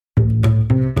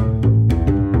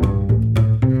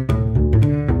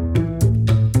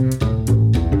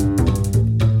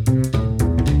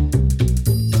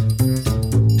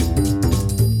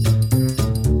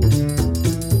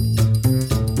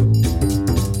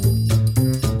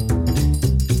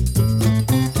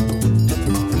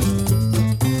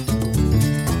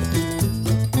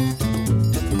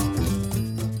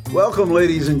Welcome,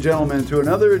 ladies and gentlemen, to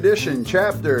another edition,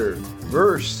 chapter,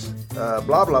 verse, blah,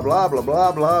 blah, blah, blah,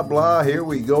 blah, blah, blah. Here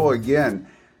we go again.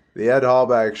 The Ed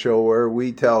Hallback Show, where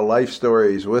we tell life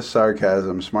stories with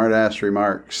sarcasm, smart-ass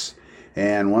remarks.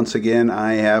 And once again,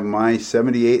 I have my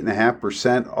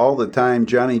 78.5% all the time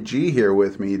Johnny G here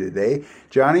with me today.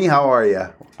 Johnny, how are you?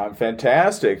 I'm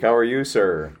fantastic. How are you,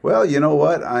 sir? Well, you know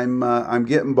what? I'm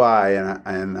getting by,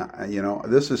 and you know,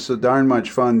 this is so darn much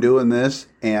fun doing this.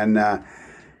 And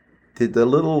did the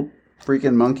little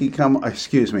freaking monkey come?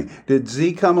 Excuse me. Did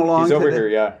Z come along? He's over today? here.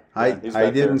 Yeah. I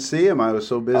didn't see him. I was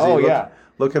so busy.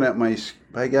 Looking at my.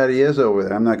 By God, he is over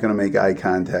there. I'm not going to make eye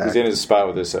contact. He's in his spot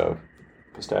with his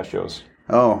pistachios.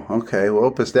 Oh, okay.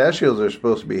 Well, pistachios are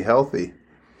supposed to be healthy.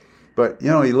 But, you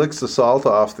know, he licks the salt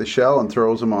off the shell and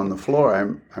throws them on the floor.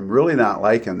 I'm really not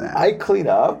liking that. I clean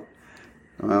up.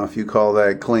 Well, if you call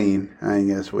that clean, I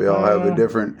guess we all have a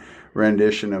different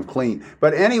rendition of clean.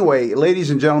 But anyway, ladies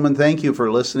and gentlemen, thank you for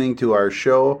listening to our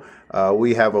show.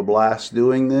 We have a blast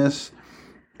doing this.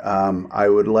 I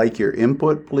would like your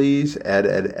input, please, at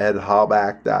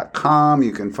edhallback.com.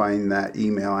 You can find that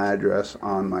email address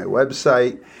on my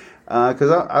website.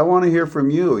 Because I want to hear from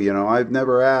you. You know, I've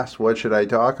never asked, what should I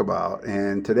talk about?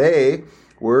 And today,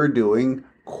 we're doing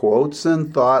Quotes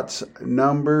and Thoughts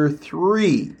number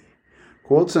 3.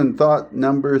 Quotes and Thought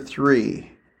number 3.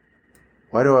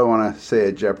 Why do I want to say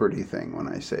a Jeopardy thing when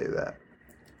I say that?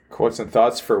 Quotes and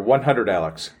Thoughts for 100,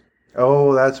 Alex.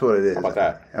 Oh, that's what it is. How about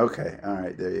that? Okay. All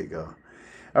right. There you go.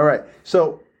 All right.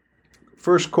 So,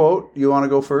 first quote. You want to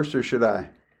go first or should I?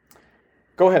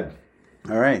 Go ahead.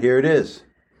 All right. Here it is.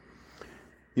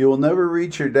 You will never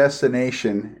reach your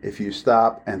destination if you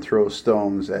stop and throw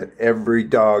stones at every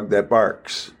dog that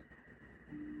barks.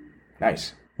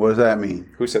 Nice. What does that mean?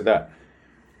 Who said that?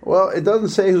 Well, it doesn't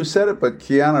say who said it, but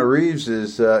Keanu Reeves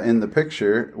is in the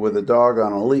picture with a dog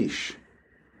on a leash.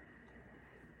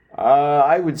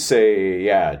 I would say,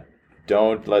 yeah,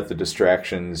 don't let the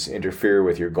distractions interfere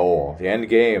with your goal. The end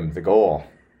game, the goal.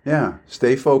 Yeah,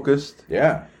 stay focused.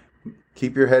 Yeah.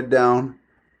 Keep your head down.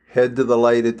 Head to the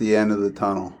light at the end of the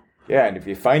tunnel. Yeah, and if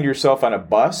you find yourself on a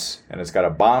bus and it's got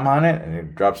a bomb on it and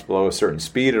it drops below a certain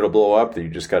speed, it'll blow up. Then you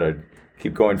just got to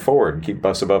keep going forward and keep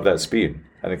bus above that speed.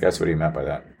 I think that's what he meant by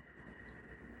that.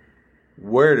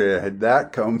 Where did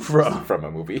that come from? From a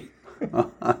movie.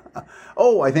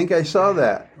 Oh, I think I saw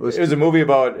that. It was a movie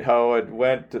about how it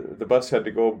went. The bus had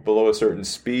to go below a certain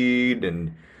speed,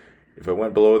 and if it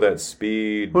went below that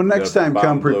speed... Well, next time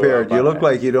come prepared. You look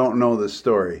like you don't know the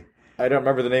story. I don't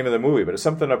remember the name of the movie, but it's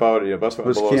something about a bus went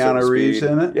was below a certain Keanu Reeves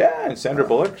speed. in it? Yeah, and Sandra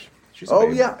Bullock. She's oh,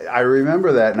 amazing. yeah. I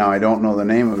remember that now. I don't know the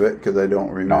name of it because I don't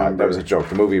remember. No, that was a joke.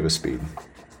 The movie was Speed.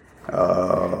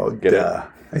 Oh, Get duh.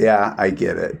 It? Yeah, I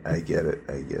get it. I get it.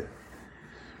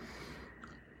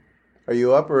 Are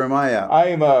you up or am I up?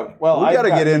 I'm, well, we got to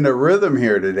get into rhythm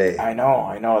here today. I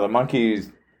know. The monkey's...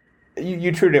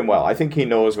 You treat him well. I think he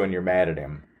knows when you're mad at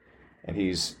him. And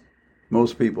he's...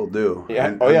 Most people do. Yeah.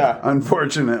 And, yeah.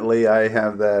 Unfortunately, I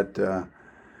have that.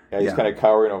 He's kind of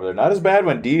cowering over there. Not as bad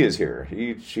when Dee is here.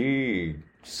 She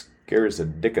scares the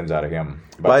dickens out of him.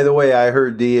 But, by the way, I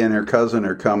heard Dee and her cousin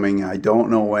are coming. I don't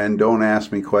know when. Don't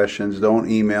ask me questions. Don't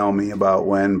email me about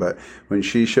when. But when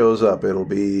she shows up, it'll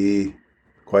be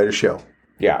quite a show.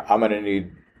 Yeah, I'm going to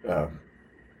need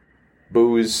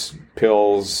booze,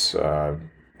 pills,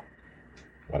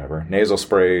 whatever, nasal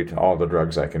spray, all the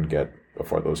drugs I can get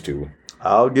before those two.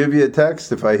 I'll give you a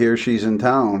text if I hear she's in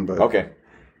town. But okay.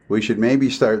 We should maybe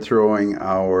start throwing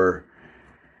our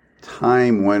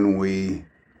time when we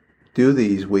do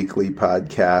these weekly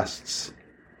podcasts,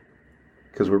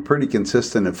 because we're pretty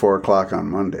consistent at 4 o'clock on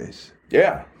Mondays.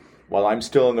 Yeah. While I'm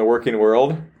still in the working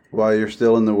world. While you're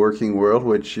still in the working world,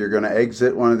 which you're going to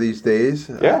exit one of these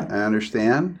days. Yeah. I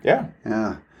understand. Yeah.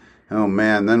 Yeah. Oh,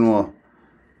 man. Then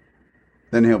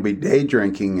he'll be day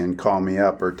drinking and call me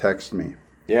up or text me.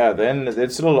 Yeah, then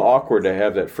it's a little awkward to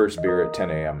have that first beer at 10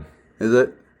 a.m. Is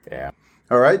it? Yeah.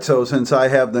 All right, so since I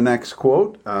have the next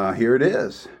quote, here it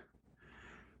is.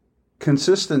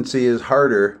 Consistency is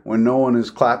harder when no one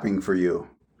is clapping for you.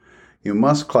 You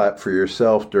must clap for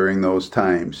yourself during those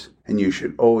times, and you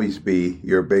should always be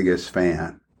your biggest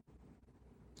fan.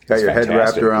 Got your head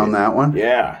wrapped around that one?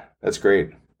 Yeah, that's great.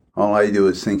 All I do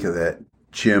is think of that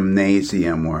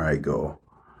gymnasium where I go.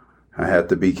 I have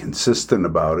to be consistent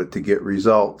about it to get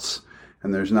results.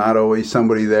 And there's not always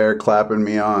somebody there clapping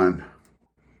me on.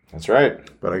 That's right.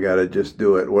 But I got to just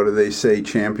do it. What do they say?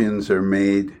 Champions are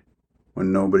made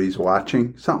when nobody's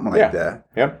watching? Something like that.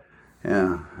 Yep.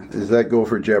 Yeah. Does that go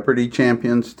for Jeopardy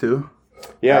champions too?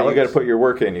 Yeah, Alex? you got to put your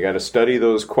work in. You got to study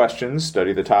those questions,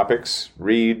 study the topics,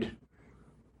 read,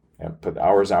 put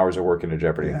hours and hours of work into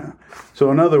jeopardy. Yeah.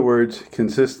 So in other words,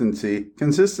 consistency.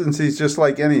 Consistency is just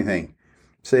like anything.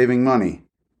 Saving money.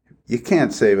 You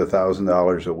can't save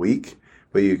 $1,000 a week,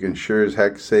 but you can sure as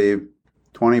heck save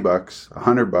 $20,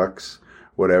 $100,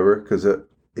 whatever, because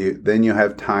then you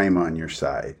have time on your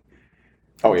side.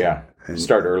 Oh, yeah. And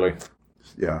start early.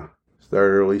 Yeah. Start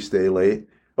early, stay late.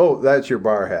 Oh, that's your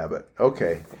bar habit.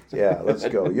 Okay. Yeah, let's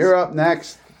go. You're up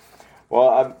next.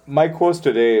 Well, my quotes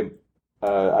today,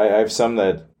 I have some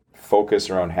that focus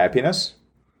around happiness.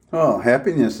 Oh,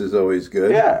 happiness is always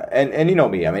good. Yeah, and you know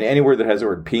me. I mean, any word that has the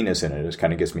word penis in it just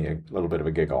kind of gives me a little bit of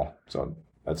a giggle. So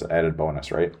that's an added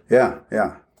bonus, right? Yeah,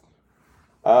 yeah.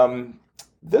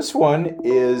 This one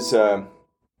is,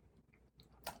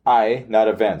 I, not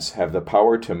events, have the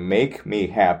power to make me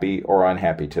happy or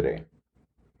unhappy today.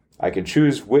 I can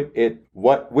choose which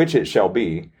it shall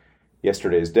be.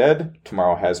 Yesterday's dead.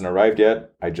 Tomorrow hasn't arrived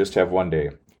yet. I just have one day,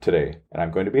 today, and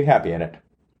I'm going to be happy in it.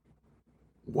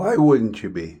 Why wouldn't you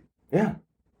be? Yeah.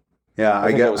 Yeah, I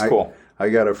think that was cool. I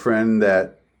got a friend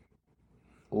that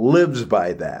lives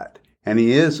by that, and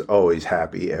he is always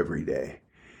happy every day.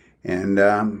 And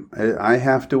I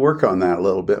have to work on that a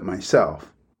little bit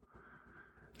myself.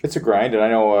 It's a grind, and I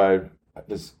know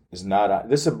this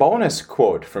is a bonus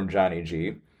quote from Johnny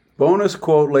G. Bonus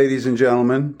quote, ladies and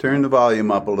gentlemen. Turn the volume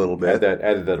up a little bit.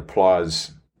 Added that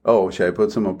applause. Oh, should I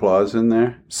put some applause in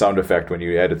there? Sound effect when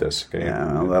you edit this.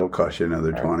 Well, that'll cost you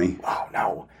another 20. Oh,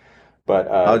 no.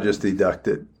 But I'll just deduct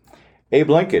it.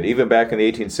 Abe Lincoln, even back in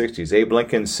the 1860s, Abe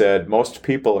Lincoln said, most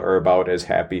people are about as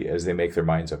happy as they make their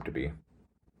minds up to be.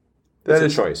 That's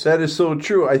a choice. That is so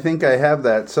true. I think I have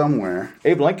that somewhere.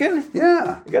 Abe Lincoln?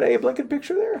 Yeah. You got an Abe Lincoln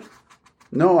picture there?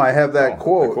 No, I have that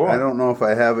quote. I don't know if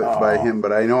I have it by him,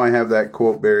 but I know I have that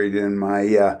quote buried in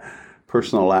my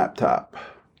personal laptop.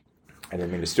 I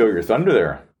didn't mean to steal your thunder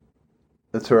there.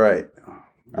 That's all right.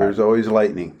 There's always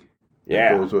lightning.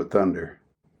 Yeah. It goes with thunder.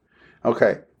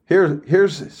 Okay.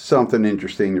 Here's something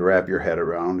interesting to wrap your head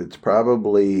around. It's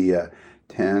probably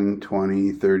 10,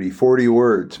 20, 30, 40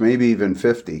 words, maybe even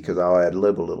 50, because I'll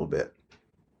ad-lib a little bit.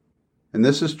 And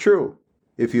this is true.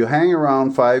 If you hang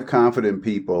around 5 confident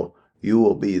people, you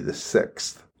will be the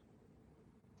 6th.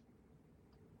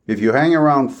 If you hang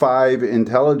around 5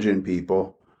 intelligent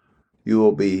people, you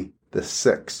will be the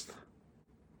 6th.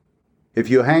 If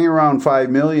you hang around 5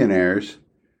 millionaires,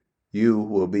 you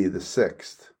will be the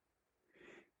 6th.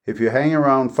 If you hang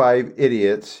around 5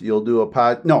 idiots, you'll do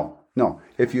No.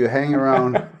 If you hang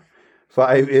around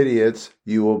 5 idiots,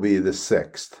 you will be the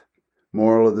 6th.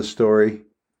 Moral of the story,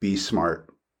 be smart.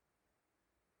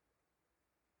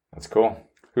 That's cool.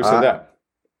 Who said that?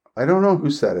 I don't know who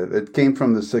said it. It came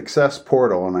from the Success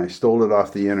Portal, and I stole it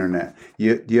off the internet.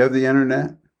 Do you have the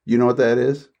internet? You know what that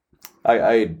is?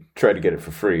 I tried to get it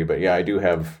for free, but yeah, I do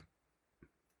have.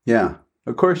 Yeah,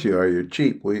 of course you are. You're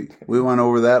cheap. We went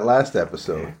over that last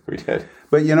episode. We did.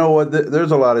 But you know what?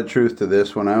 There's a lot of truth to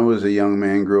this. When I was a young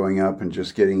man growing up and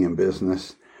just getting in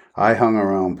business, I hung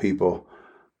around people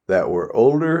that were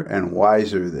older and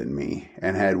wiser than me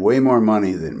and had way more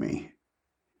money than me.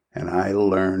 And I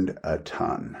learned a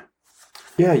ton.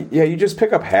 Yeah, you just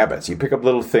pick up habits. You pick up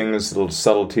little things, little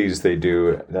subtleties they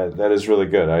do. That is really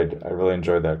good. I really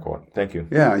enjoyed that quote. Thank you.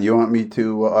 Yeah, you want me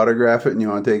to autograph it and you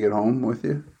want to take it home with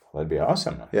you? That'd be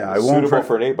awesome. Yeah, I won't suitable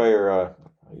for an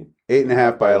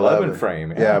 8.5 by 11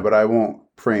 frame. Yeah, but I won't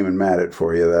frame and mat it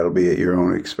for you. That'll be at your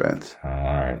own expense. All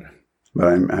right. But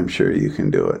I'm sure you can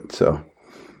do it. So,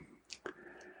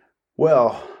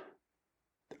 well,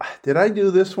 did I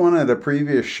do this one at a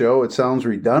previous show? It sounds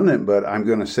redundant, but I'm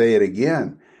going to say it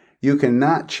again. You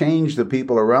cannot change the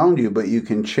people around you, but you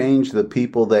can change the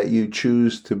people that you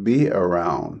choose to be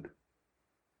around.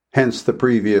 Hence the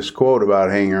previous quote about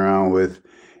hanging around with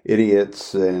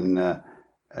idiots and,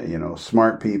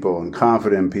 smart people and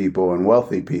confident people and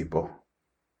wealthy people.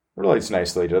 Relates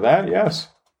nicely to that, yes.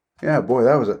 Yeah, boy,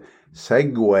 that was a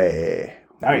segue.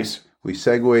 Nice. We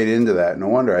segued into that. No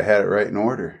wonder I had it right in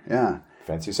order. Yeah.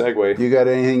 Fancy segue. You got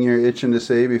anything you're itching to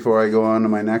say before I go on to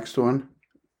my next one?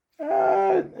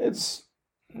 It's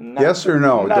not, yes or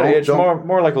no? Not an itch,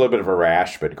 more like a little bit of a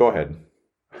rash, but go ahead.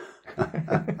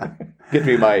 Get to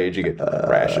be my age, you get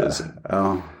rashes.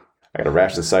 Oh. I got a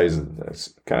rash the size of,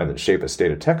 that's kind of the shape of the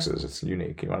state of Texas. It's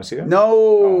unique. You want to see that? No.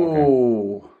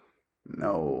 Oh,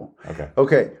 okay. No.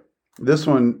 Okay. This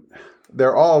one,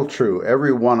 they're all true,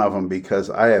 every one of them, because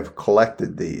I have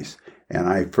collected these, and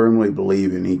I firmly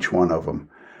believe in each one of them.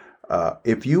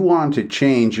 If you want to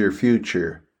change your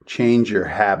future, change your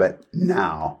habit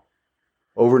now.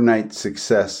 Overnight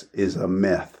success is a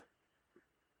myth.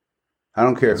 I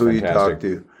don't care who you talk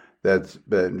to. that's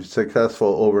been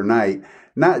successful overnight,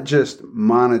 not just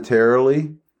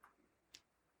monetarily,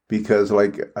 because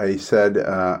like I said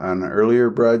on an earlier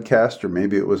broadcast, or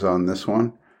maybe it was on this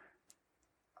one,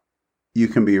 you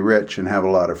can be rich and have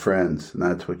a lot of friends, and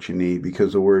that's what you need,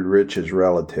 because the word rich is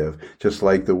relative, just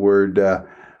like the word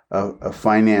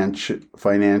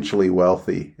financially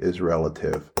wealthy is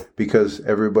relative, because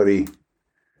everybody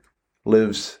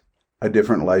lives a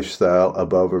different lifestyle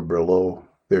above or below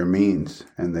their means,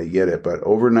 and they get it. But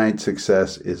overnight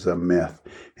success is a myth.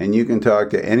 And you can talk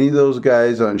to any of those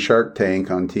guys on Shark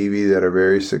Tank on TV that are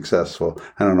very successful.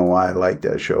 I don't know why I like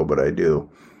that show, but I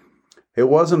do. It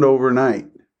wasn't overnight.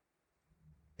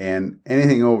 And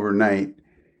anything overnight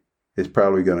is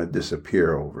probably going to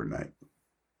disappear overnight.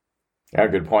 Yeah,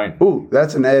 good point. Ooh,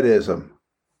 that's an Edism.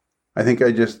 I think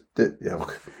I just did.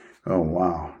 Oh,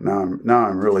 wow. Now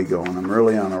I'm really going. I'm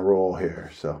really on a roll here.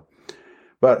 So,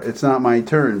 but it's not my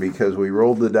turn, because we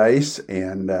rolled the dice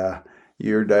and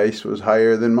your dice was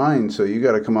higher than mine. So you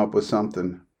got to come up with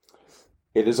something.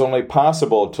 It is only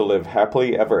possible to live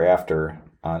happily ever after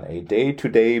on a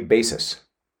day-to-day basis.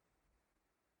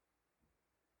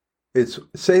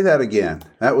 Say that again.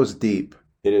 That was deep.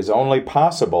 It is only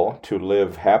possible to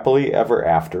live happily ever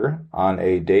after on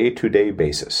a day-to-day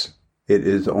basis. It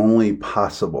is only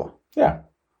possible. Yeah.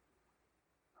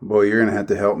 Boy, you're going to have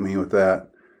to help me with that.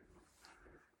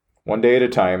 One day at a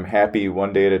time, happy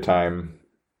one day at a time,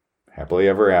 happily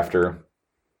ever after.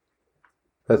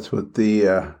 That's what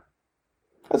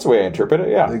that's the way I interpret it,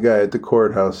 yeah. The guy at the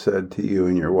courthouse said to you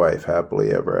and your wife,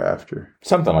 happily ever after.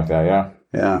 Something like that, yeah.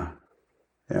 Yeah.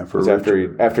 Yeah, after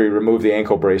he removed the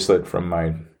ankle bracelet from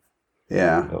my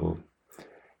little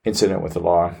incident with the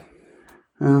law.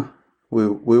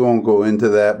 Well, we won't go into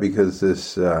that, because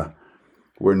this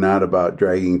we're not about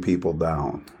dragging people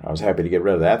down. I was happy to get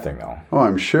rid of that thing, though. Oh,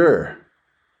 I'm sure.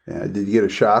 Yeah, did you get a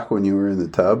shock when you were in the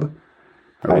tub,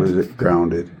 or was it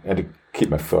grounded? I had to keep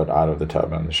my foot out of the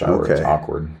tub in the shower. Okay. It's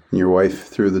awkward. And your wife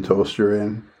threw the toaster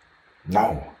in?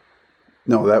 No,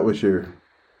 that was your.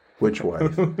 Which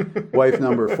wife? Wife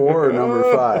number 4 or number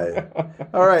 5?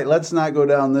 All right, let's not go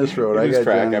down this road. I got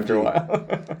track after a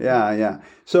while. Yeah.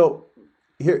 So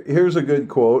here's a good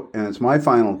quote, and it's my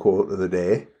final quote of the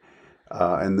day.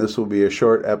 And this will be a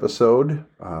short episode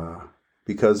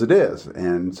because it is,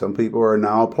 and some people are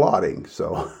now applauding.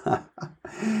 So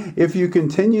if you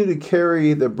continue to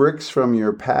carry the bricks from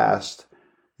your past,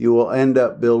 you will end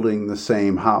up building the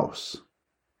same house.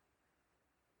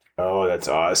 Oh, that's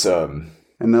awesome.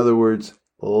 In other words,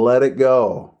 let it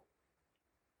go.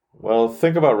 Well,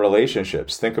 think about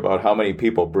relationships. Think about how many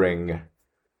people bring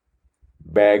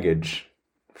baggage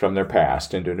from their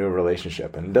past into a new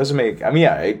relationship. And it doesn't make,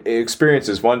 experience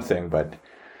is one thing, but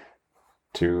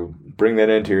to bring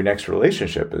that into your next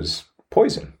relationship is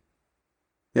poison.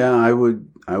 Yeah, I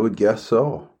would guess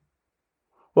so.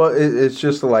 Well, it's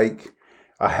just like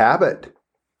a habit.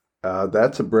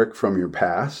 That's a brick from your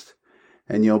past.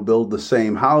 And you'll build the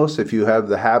same house if you have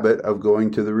the habit of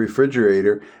going to the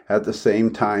refrigerator at the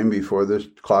same time before the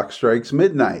clock strikes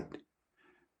midnight.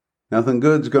 Nothing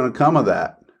good's going to come of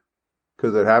that,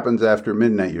 because it happens after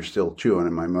midnight. You're still chewing,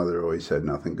 and my mother always said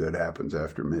nothing good happens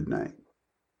after midnight.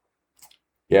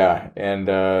 Yeah, and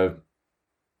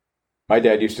my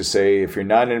dad used to say, if you're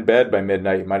not in bed by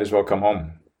midnight, you might as well come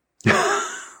home.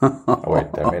 Oh,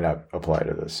 wait, that may not apply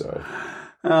to this. So.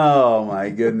 Oh, my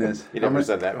goodness. You never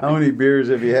said that. How many beers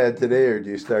have you had today, or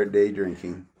do you start day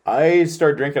drinking? I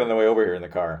start drinking on the way over here in the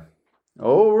car.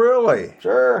 Oh, really?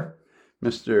 Sure.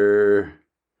 Mr.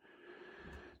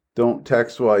 Don't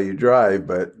text while you drive,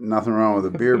 but nothing wrong with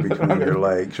a beer between your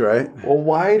legs, right? Well,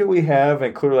 why do we have,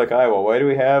 in Clear Lake, Iowa, why do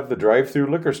we have the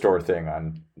drive-through liquor store thing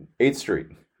on 8th Street?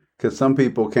 Because some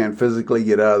people can't physically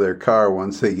get out of their car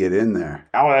once they get in there.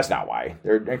 Oh, that's not why.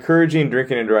 They're encouraging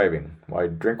drinking and driving. Why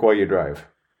drink while you drive?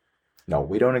 No,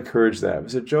 we don't encourage that. It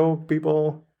was a joke,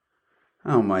 people.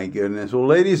 Oh, my goodness. Well,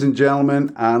 ladies and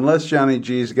gentlemen, unless Johnny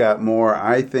G's got more,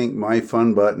 I think my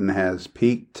fun button has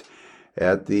peaked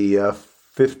at the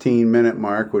 15-minute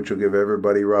mark, which will give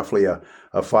everybody roughly a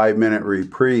 5-minute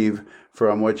reprieve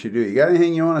from what you do. You got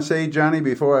anything you want to say, Johnny,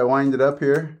 before I wind it up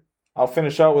here? I'll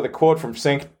finish out with a quote from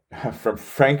Frank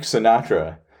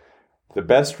Sinatra. The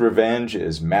best revenge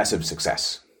is massive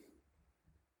success.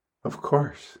 Of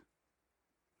course.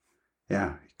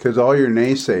 Yeah, because all your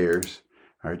naysayers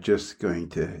are just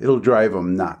it'll drive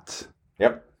them nuts.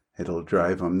 Yep. It'll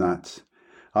drive them nuts.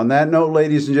 On that note,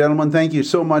 ladies and gentlemen, thank you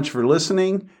so much for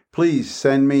listening. Please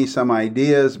send me some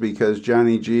ideas, because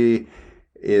Johnny G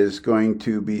is going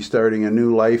to be starting a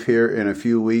new life here in a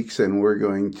few weeks, and we're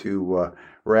going to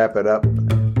wrap it up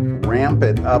ramp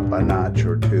it up a notch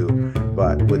or two.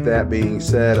 But with that being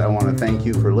said, I want to thank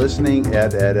you for listening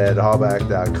at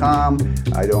edhalbach.com.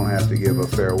 I don't have to give a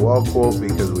farewell quote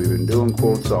because we've been doing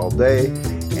quotes all day.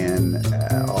 And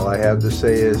all I have to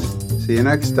say is, see you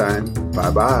next time.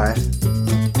 Bye-bye.